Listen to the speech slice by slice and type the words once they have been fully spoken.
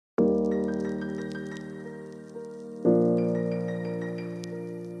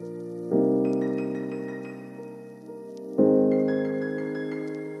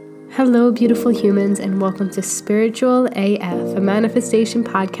Hello, beautiful humans, and welcome to Spiritual AF, a manifestation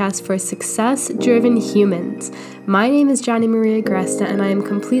podcast for success-driven humans. My name is Johnny Maria Gresta, and I am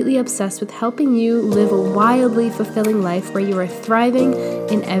completely obsessed with helping you live a wildly fulfilling life where you are thriving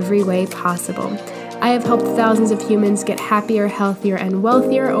in every way possible. I have helped thousands of humans get happier, healthier, and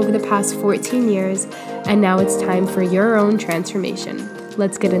wealthier over the past 14 years, and now it's time for your own transformation.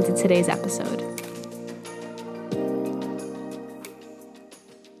 Let's get into today's episode.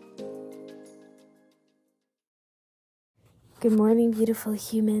 Good morning, beautiful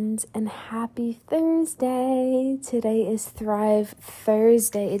humans, and happy Thursday. Today is Thrive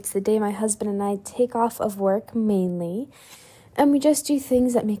Thursday. It's the day my husband and I take off of work mainly, and we just do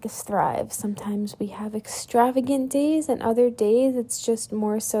things that make us thrive. Sometimes we have extravagant days, and other days it's just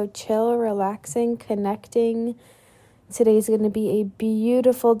more so chill, relaxing, connecting. Today's going to be a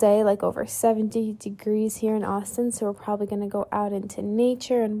beautiful day, like over 70 degrees here in Austin, so we're probably going to go out into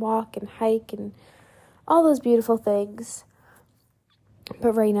nature and walk and hike and all those beautiful things.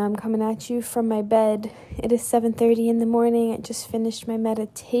 But right now I'm coming at you from my bed. It is 7:30 in the morning. I just finished my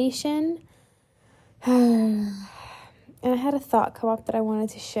meditation. And I had a thought come up that I wanted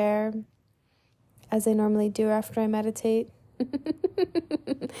to share, as I normally do after I meditate.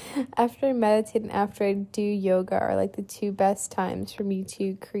 After I meditate and after I do yoga are like the two best times for me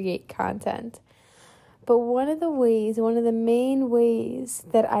to create content. But one of the main ways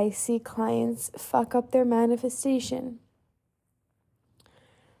that I see clients fuck up their manifestation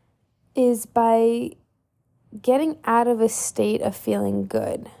is by getting out of a state of feeling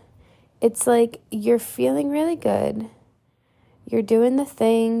good. It's like you're feeling really good. You're doing the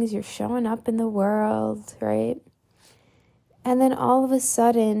things, you're showing up in the world, right? And then all of a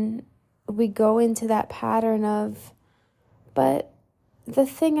sudden, we go into that pattern of, but the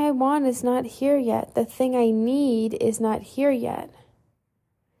thing I want is not here yet. The thing I need is not here yet.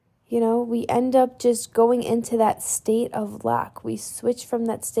 You know, we end up just going into that state of lack. We switch from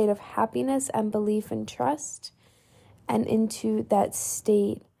that state of happiness and belief and trust and into that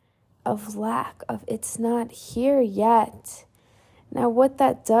state of lack, of it's not here yet. Now, what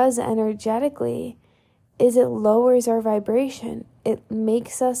that does energetically is it lowers our vibration. It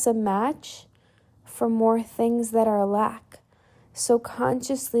makes us a match for more things that are lack. So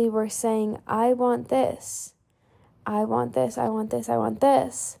consciously we're saying, I want this. I want this, I want this, I want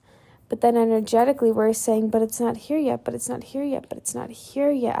this. But then energetically we're saying, but it's not here yet, but it's not here yet, but it's not here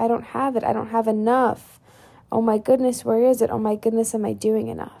yet. I don't have it. I don't have enough. Oh my goodness, where is it? Oh my goodness, am I doing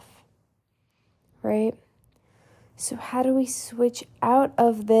enough? Right? So how do we switch out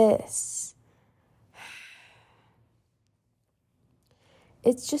of this?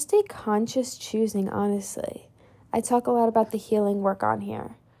 It's just a conscious choosing, honestly. I talk a lot about the healing work on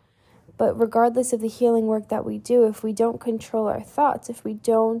here. But regardless of the healing work that we do, if we don't control our thoughts, if we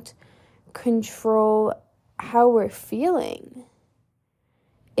don't control how we're feeling,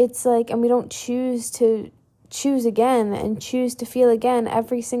 it's like, and we don't choose again and choose to feel again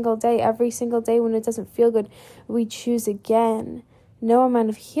every single day when it doesn't feel good, we choose again. No amount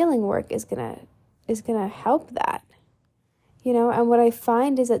of healing work is gonna help that, you know. And what I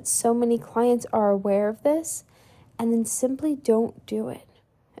find is that so many clients are aware of this and then simply don't do it,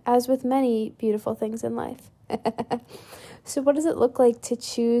 as with many beautiful things in life. So what does it look like to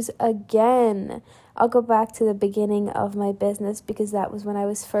choose again? I'll go back to the beginning of my business because that was when I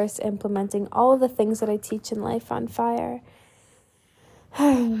was first implementing all of the things that I teach in Life on Fire.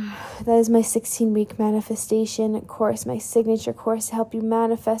 That is my 16-week manifestation course, my signature course to help you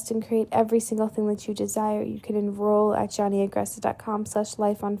manifest and create every single thing that you desire. You can enroll at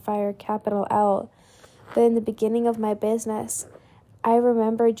johnnygresta.com/lifeonfire, capital L. But in the beginning of my business, I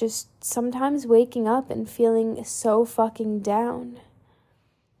remember just sometimes waking up and feeling so fucking down.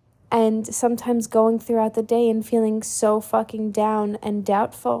 And sometimes going throughout the day and feeling so fucking down and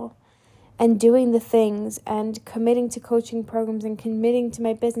doubtful. And doing the things and committing to coaching programs and committing to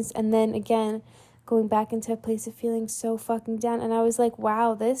my business. And then again, going back into a place of feeling so fucking down. And I was like,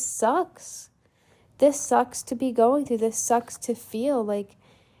 wow, this sucks. This sucks to be going through. This sucks to feel. Like,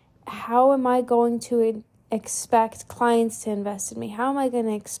 how am I going to expect clients to invest in me? How am I going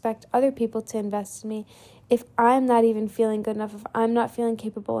to expect other people to invest in me if I'm not even feeling good enough, if I'm not feeling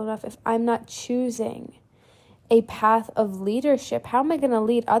capable enough, if I'm not choosing a path of leadership? How am I going to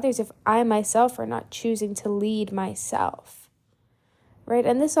lead others if I myself are not choosing to lead myself? Right?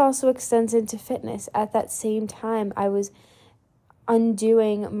 And this also extends into fitness. At that same time, I was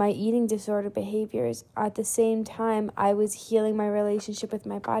undoing my eating disorder behaviors. At the same time, I was healing my relationship with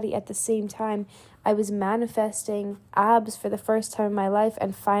my body. At the same time, I was manifesting abs for the first time in my life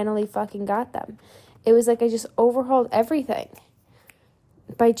and finally fucking got them. It was like I just overhauled everything.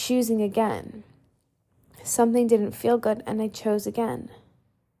 by choosing again. Something didn't feel good and I chose again.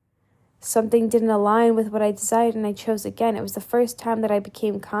 Something didn't align with what I desired and I chose again. It was the first time that I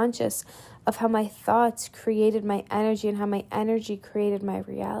became conscious of how my thoughts created my energy and how my energy created my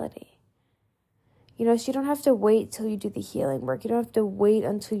reality. So you don't have to wait till you do the healing work. You don't have to wait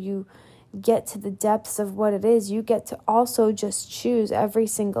until you get to the depths of what it is. You get to also just choose every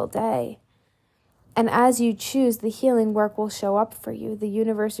single day. And as you choose, the healing work will show up for you. The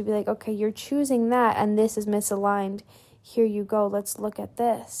universe will be like, okay, you're choosing that and this is misaligned. Here you go. Let's look at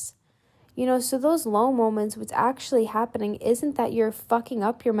this. So those low moments, what's actually happening isn't that you're fucking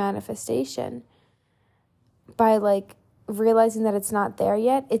up your manifestation by realizing that it's not there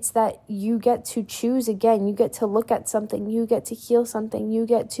yet. It's that you get to choose again. You get to look at something. You get to heal something. You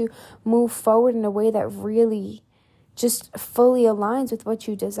get to move forward in a way that really just fully aligns with what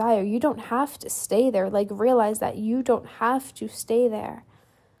you desire. You don't have to stay there. Realize that you don't have to stay there.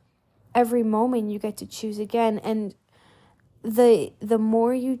 Every moment you get to choose again. And the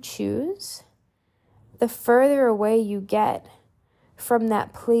more you choose, the further away you get from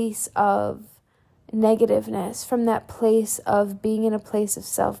that place of negativeness, from that place of being in a place of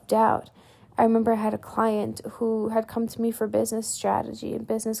self-doubt. I remember I had a client who had come to me for business strategy and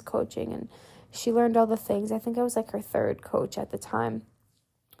business coaching, and she learned all the things. I think I was her third coach at the time.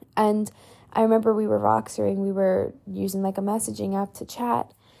 And I remember we were Voxering. We were using a messaging app to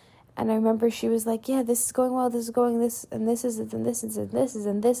chat. And I remember she was like, yeah, this is going well, this is going this, and this is it, and this is it, this is,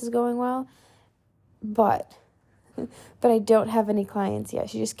 and this is going well. But I don't have any clients yet.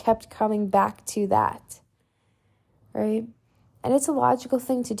 She just kept coming back to that, right? And it's a logical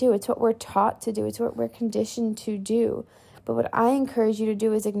thing to do. It's what we're taught to do. It's what we're conditioned to do. But what I encourage you to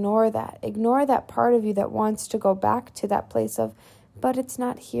do is ignore that. Ignore that part of you that wants to go back to that place of, but it's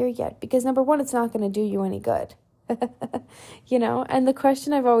not here yet. Because number one, it's not going to do you any good. And the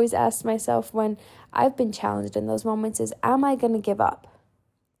question I've always asked myself when I've been challenged in those moments is, am I going to give up?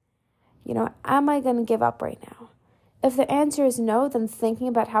 Am I going to give up right now? If the answer is no, then thinking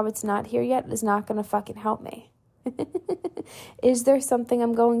about how it's not here yet is not going to fucking help me. Is there something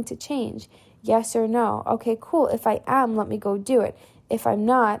I'm going to change? Yes or no? Okay, cool. If I am, let me go do it. If I'm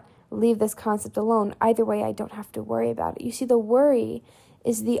not, leave this concept alone. Either way, I don't have to worry about it. You see, the worry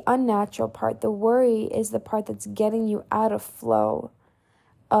is the unnatural part. The worry is the part that's getting you out of flow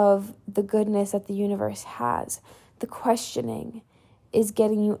of the goodness that the universe has. The questioning is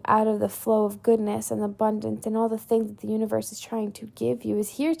getting you out of the flow of goodness and abundance and all the things that the universe is trying to give you,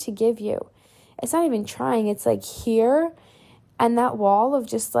 is here to give you. It's not even trying. It's here. And that wall of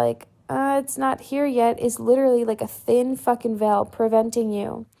just it's not here yet is literally a thin fucking veil preventing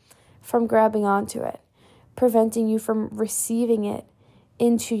you from grabbing onto it, preventing you from receiving it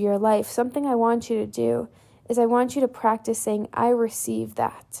into your life. Something I want you to do is I want you to practice saying, I receive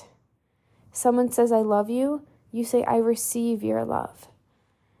that. Someone says, I love you. You say, I receive your love.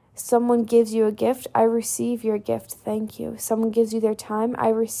 Someone gives you a gift. I receive your gift. Thank you. Someone gives you their time. I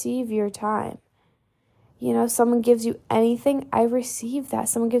receive your time. Someone gives you anything. I receive that.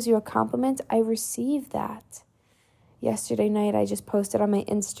 Someone gives you a compliment. I receive that. Yesterday night, I just posted on my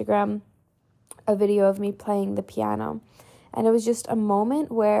Instagram a video of me playing the piano. And it was just a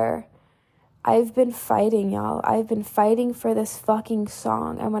moment where I've been fighting, y'all. I've been fighting for this fucking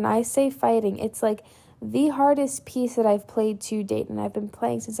song. And when I say fighting, it's the hardest piece that I've played to date. And I've been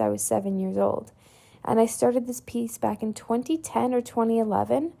playing since I was 7 years old. And I started this piece back in 2010 or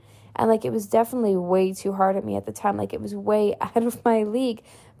 2011. And it was definitely way too hard at me at the time. It was way out of my league.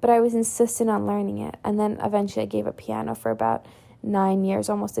 But I was insistent on learning it. And then eventually I gave up piano for about 9 years,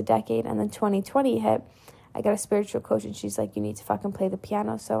 almost a decade. And then 2020 hit. I got a spiritual coach and she's like, you need to fucking play the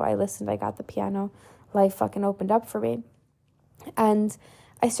piano. So I listened, I got the piano, life fucking opened up for me. And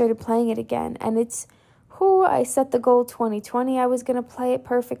I started playing it again. And I set the goal 2020, I was going to play it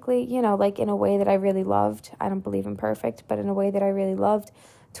perfectly, in a way that I really loved. I don't believe in perfect, but in a way that I really loved.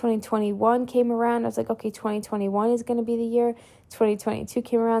 2021 came around. I was like, okay, 2021 is going to be the year. 2022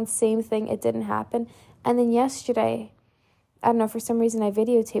 came around, same thing. It didn't happen. And then yesterday, I don't know, for some reason I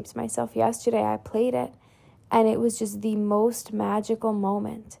videotaped myself yesterday. I played it. And it was just the most magical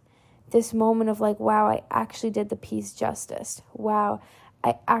moment. This moment of wow, I actually did the piece justice. Wow,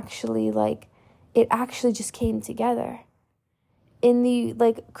 I actually it actually just came together in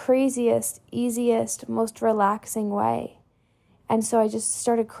the craziest, easiest, most relaxing way. And so I just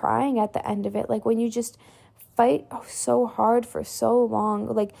started crying at the end of it. When you just fight so hard for so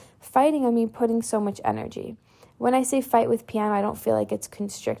long, fighting, I mean putting so much energy. When I say fight with piano, I don't feel like it's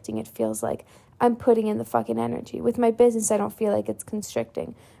constricting. It feels like I'm putting in the fucking energy. With my business, I don't feel like it's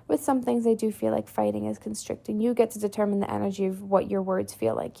constricting. With some things, I do feel like fighting is constricting. You get to determine the energy of what your words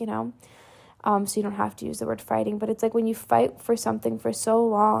feel like, so you don't have to use the word fighting. But it's like when you fight for something for so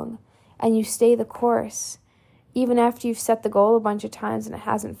long and you stay the course, even after you've set the goal a bunch of times and it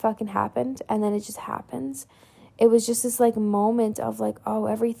hasn't fucking happened, and then it just happens. It was just this like moment of like, oh,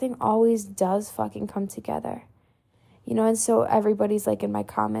 everything always does fucking come together. And so everybody's like in my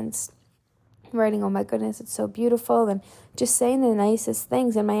comments writing, oh my goodness, it's so beautiful, and just saying the nicest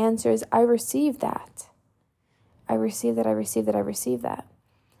things. And my answer is, I receive that. I receive that, I receive that, I receive that.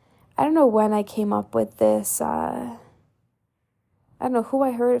 I don't know when I came up with this, I don't know who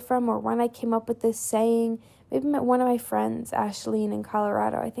I heard it from or when I came up with this saying. Maybe one of my friends, Ashleen in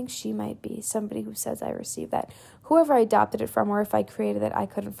Colorado, I think she might be somebody who says I receive that. Whoever I adopted it from, or if I created it, I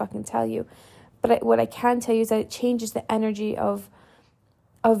couldn't fucking tell you. But what I can tell you is that it changes the energy of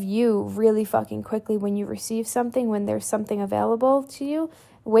you really fucking quickly when you receive something, when there's something available to you.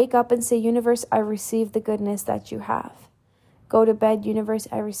 Wake up and say, universe, I receive the goodness that you have. Go to bed, universe,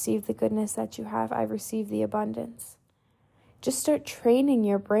 I receive the goodness that you have. I receive the abundance. Just start training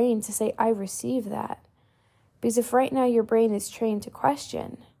your brain to say, I receive that. Because if right now your brain is trained to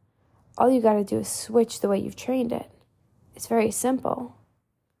question, all you got to do is switch the way you've trained it. It's very simple.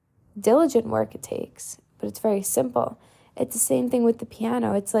 Diligent work it takes, but it's very simple. It's the same thing with the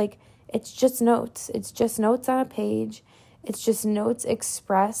piano. It's like, it's just notes. It's just notes on a page. It's just notes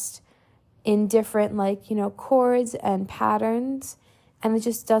expressed in different chords and patterns. And it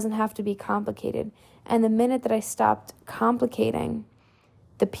just doesn't have to be complicated. And the minute that I stopped complicating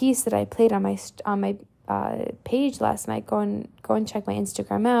the piece that I played on my page last night, go and check my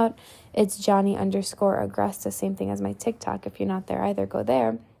Instagram out. It's Johnny_Agresta, same thing as my TikTok. If you're not there either, go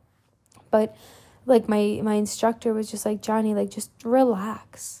there. But like my instructor was just like, Johnny, like just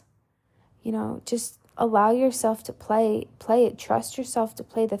relax, just allow yourself to play it. Trust yourself to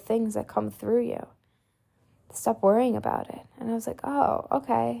play the things that come through you. Stop worrying about it. And I was like, oh,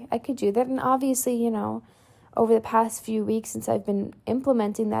 okay, I could do that. And obviously, over the past few weeks since I've been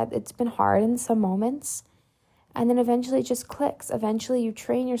implementing that, it's been hard in some moments. And then eventually it just clicks. Eventually you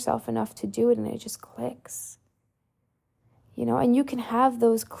train yourself enough to do it and it just clicks. And you can have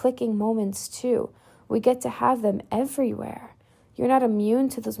those clicking moments too. We get to have them everywhere. You're not immune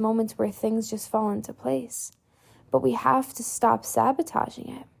to those moments where things just fall into place. But we have to stop sabotaging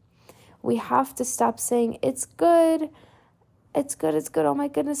it. We have to stop saying, it's good, oh my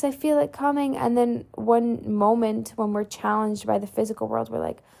goodness, I feel it coming. And then one moment when we're challenged by the physical world, we're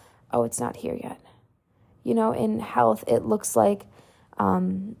like, oh, it's not here yet. In health, it looks like,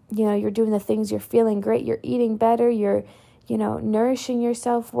 you're doing the things, you're feeling great, you're eating better, you're, nourishing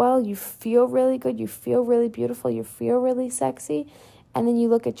yourself well, you feel really good, you feel really beautiful, you feel really sexy. And then you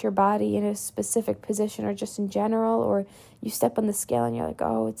look at your body in a specific position or just in general, or you step on the scale and you're like,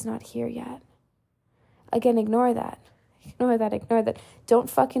 oh, it's not here yet. Again, ignore that. Ignore that. Don't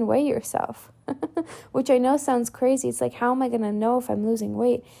fucking weigh yourself. Which I know sounds crazy. It's like, how am I going to know if I'm losing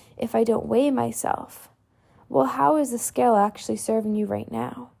weight if I don't weigh myself? Well, how is the scale actually serving you right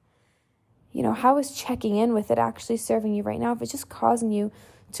now? How is checking in with it actually serving you right now? If it's just causing you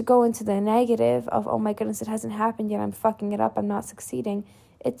to go into the negative of, oh my goodness, it hasn't happened yet, I'm fucking it up, I'm not succeeding,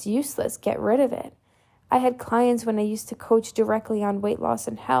 it's useless. Get rid of it. I had clients when I used to coach directly on weight loss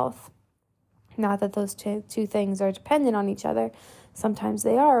and health. Not that those two things are dependent on each other. Sometimes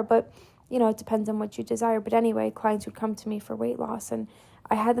they are, but, it depends on what you desire. But anyway, clients would come to me for weight loss, and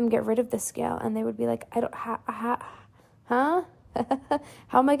I had them get rid of the scale, and they would be like, huh?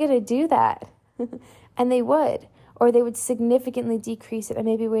 How am I going to do that? And they would. Or they would significantly decrease it and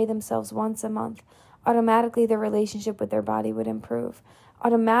maybe weigh themselves once a month. Automatically, their relationship with their body would improve.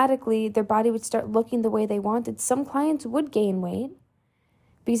 Automatically, their body would start looking the way they wanted. Some clients would gain weight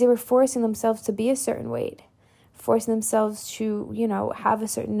because they were forcing themselves to be a certain weight, forcing themselves to, have a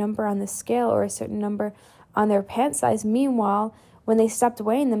certain number on the scale or a certain number on their pant size. Meanwhile, when they stopped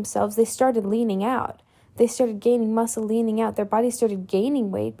weighing themselves, they started leaning out. They started gaining muscle, leaning out. Their body started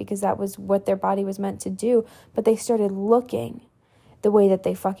gaining weight because that was what their body was meant to do. But they started looking the way that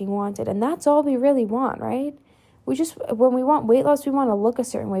they fucking wanted. And that's all we really want, right? When we want weight loss, we want to look a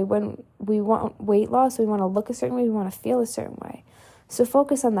certain way. When we want weight loss, we want to look a certain way. We want to feel a certain way. So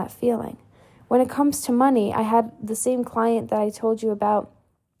focus on that feeling. When it comes to money, I had the same client that I told you about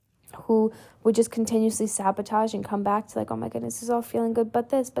who would just continuously sabotage and come back to like, oh my goodness, this is all feeling good, but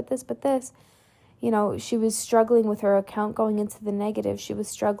this. She was struggling with her account going into the negative. She was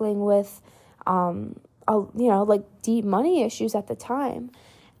struggling with, deep money issues at the time.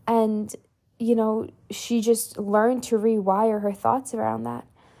 And, she just learned to rewire her thoughts around that.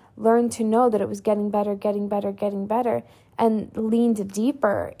 learned to know that it was getting better, and leaned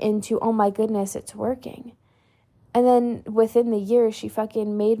deeper into, oh my goodness, it's working. And then within the year, she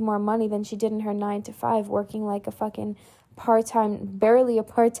fucking made more money than she did in her 9-to-5, working like a fucking barely a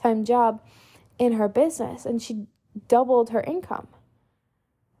part-time job in her business. And she doubled her income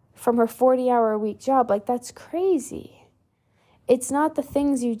from her 40-hour-a-week job. Like, that's crazy. It's not the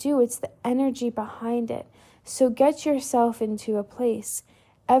things you do, it's the energy behind it. So get yourself into a place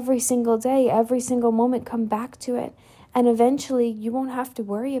every single day, every single moment, come back to it. And eventually you won't have to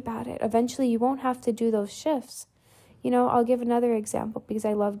worry about it. Eventually you won't have to do those shifts. I'll give another example because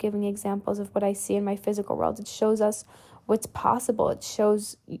I love giving examples of what I see in my physical world. It shows us what's possible. It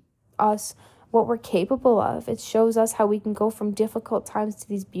shows us what we're capable of. It shows us how we can go from difficult times to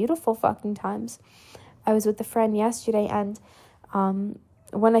these beautiful fucking times. I was with a friend yesterday, and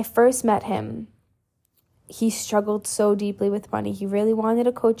when I first met him, he struggled so deeply with money. He really wanted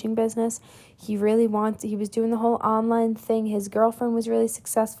a coaching business. He was doing the whole online thing. His girlfriend was really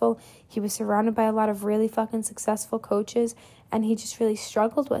successful. He was surrounded by a lot of really fucking successful coaches, and he just really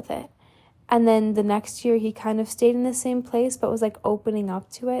struggled with it. And then the next year, he kind of stayed in the same place, but was like opening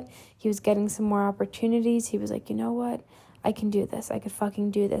up to it. He was getting some more opportunities. He was like, you know what? I can do this. I could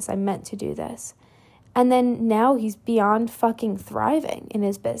fucking do this. I'm meant to do this. And then now he's beyond fucking thriving in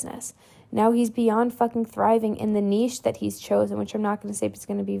his business. Now he's beyond fucking thriving in the niche that he's chosen, which I'm not going to say, but it's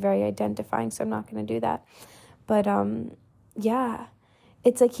going to be very identifying, so I'm not going to do that. But, yeah,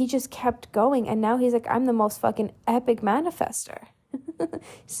 it's like he just kept going, and now he's like, I'm the most fucking epic manifester.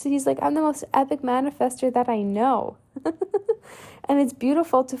 So he's like, I'm the most epic manifester that I know. And it's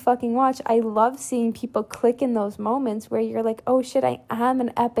beautiful to fucking watch. I love seeing people click in those moments where you're like, oh shit, I am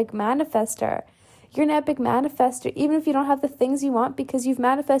an epic manifester. You're an epic manifester, even if you don't have the things you want, because you've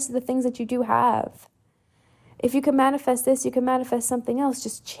manifested the things that you do have. If you can manifest this, you can manifest something else.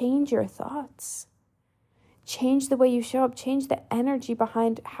 Just change your thoughts. Change the way you show up. Change the energy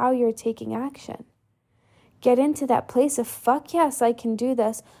behind how you're taking action. Get into that place of, fuck yes, I can do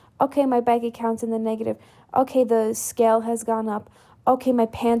this. Okay, my bank account's in the negative. Okay, the scale has gone up. Okay, my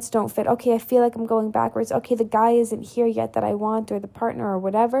pants don't fit. Okay, I feel like I'm going backwards. Okay, the guy isn't here yet that I want, or the partner, or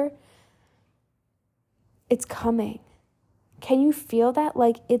whatever. It's coming. Can you feel that?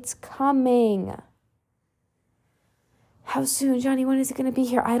 Like, it's coming. How soon, Johnny? When is it going to be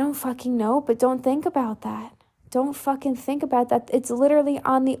here? I don't fucking know, but don't think about that. Don't fucking think about that. It's literally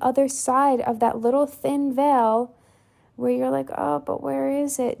on the other side of that little thin veil where you're like, oh, but where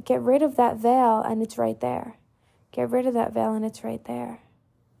is it? Get rid of that veil and it's right there. Get rid of that veil and it's right there.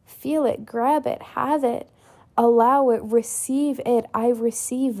 Feel it, grab it, have it, allow it, receive it. I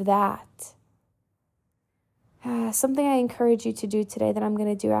receive that. Something I encourage you to do today that I'm going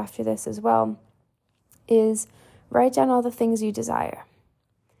to do after this as well is write down all the things you desire.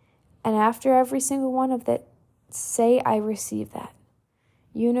 And after every single one of that, say, I receive that.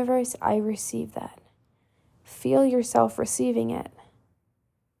 Universe, I receive that. Feel yourself receiving it.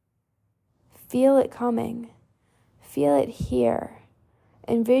 Feel it coming. Feel it here.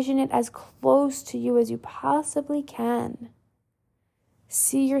 Envision it as close to you as you possibly can.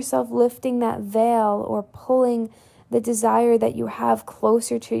 See yourself lifting that veil or pulling the desire that you have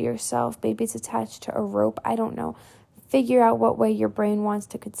closer to yourself. Maybe it's attached to a rope. I don't know. Figure out what way your brain wants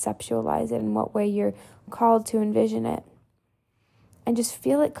to conceptualize it and what way you're called to envision it. And just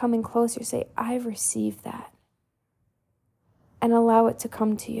feel it coming closer. Say, I receive that. And allow it to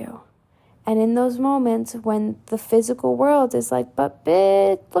come to you. And in those moments when the physical world is like, but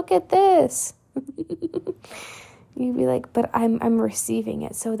bitch, look at this. You'd be like, but I'm receiving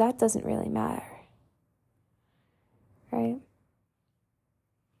it, so that doesn't really matter. Right?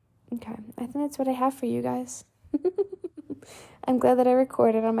 Okay, I think that's what I have for you guys. I'm glad that I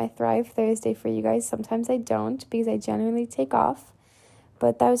recorded on my Thrive Thursday for you guys. Sometimes I don't because I genuinely take off.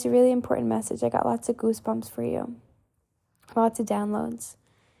 But that was a really important message. I got lots of goosebumps for you. Lots of downloads.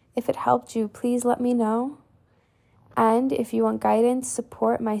 If it helped you, please let me know. And if you want guidance,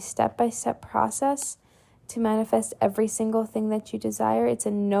 support my step-by-step process to manifest every single thing that you desire. It's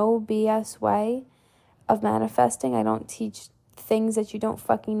a no BS way of manifesting. I don't teach things that you don't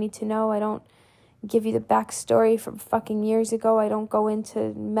fucking need to know. I don't give you the backstory from fucking years ago. I don't go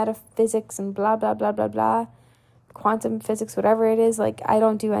into metaphysics and blah, blah, blah, blah, blah. Quantum physics, whatever it is. Like, I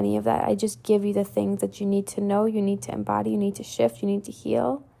don't do any of that. I just give you the things that you need to know, you need to embody, you need to shift, you need to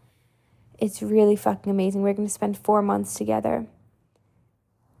heal. It's really fucking amazing. We're going to spend 4 months together.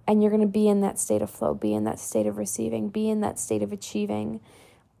 And you're going to be in that state of flow, be in that state of receiving, be in that state of achieving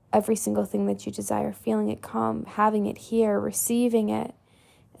every single thing that you desire, feeling it come, having it here, receiving it.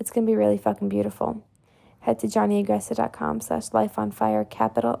 It's going to be really fucking beautiful. head to johnnyaggressive.com/lifeonfire,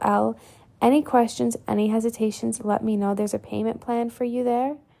 capital L. Any questions, any hesitations, let me know. There's a payment plan for you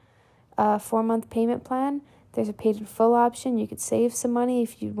there, a 4-month payment plan. There's a paid in full option. You could save some money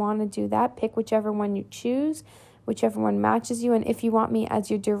if you want to do that. Pick whichever one you choose, whichever one matches you. And if you want me as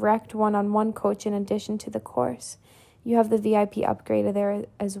your direct one-on-one coach in addition to the course, you have the VIP upgrade there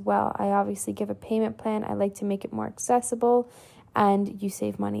as well. I obviously give a payment plan. I like to make it more accessible, and you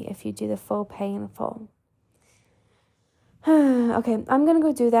save money if you do the full pay in full. Okay, I'm going to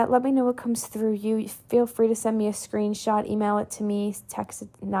go do that. Let me know what comes through you. Feel free to send me a screenshot, email it to me,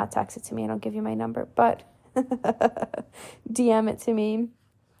 not text it to me. I don't give you my number, but DM it to me.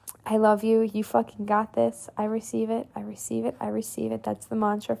 I love you. You fucking got this. I receive it. I receive it. I receive it. That's the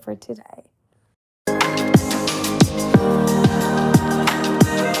mantra for today.